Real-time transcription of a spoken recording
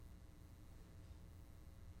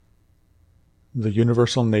The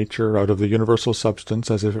universal nature out of the universal substance,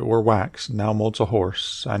 as if it were wax, now molds a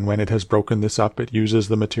horse, and when it has broken this up it uses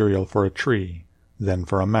the material for a tree, then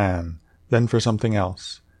for a man, then for something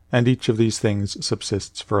else, and each of these things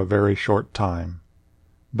subsists for a very short time.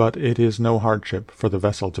 But it is no hardship for the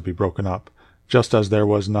vessel to be broken up, just as there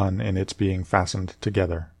was none in its being fastened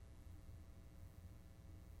together.